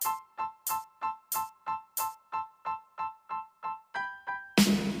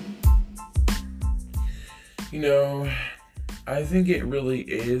You know, I think it really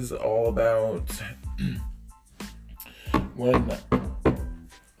is all about when,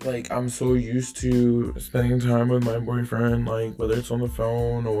 like, I'm so used to spending time with my boyfriend, like, whether it's on the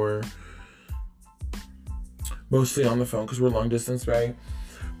phone or mostly on the phone because we're long distance, right?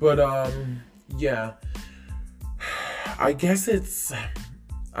 But, yeah, I guess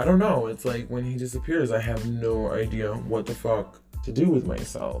I don't know. It's like when he disappears, I have no idea what the fuck to do with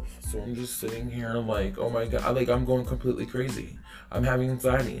myself. So I'm just sitting here like, oh my god, like I'm going completely crazy. I'm having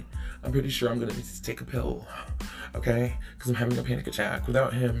anxiety. I'm pretty sure I'm gonna need to take a pill, okay? Because I'm having a panic attack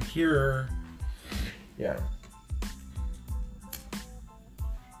without him here. Yeah.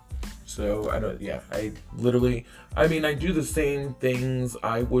 So I literally, I mean, I do the same things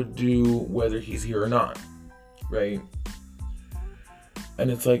I would do whether he's here or not, right? And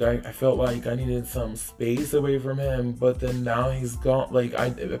it's like I felt like I needed some space away from him, but then now he's gone. Like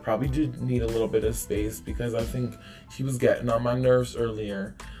I probably did need a little bit of space because I think he was getting on my nerves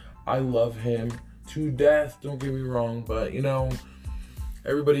earlier. I love him to death, don't get me wrong, but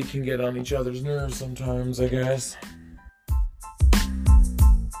everybody can get on each other's nerves sometimes, I guess.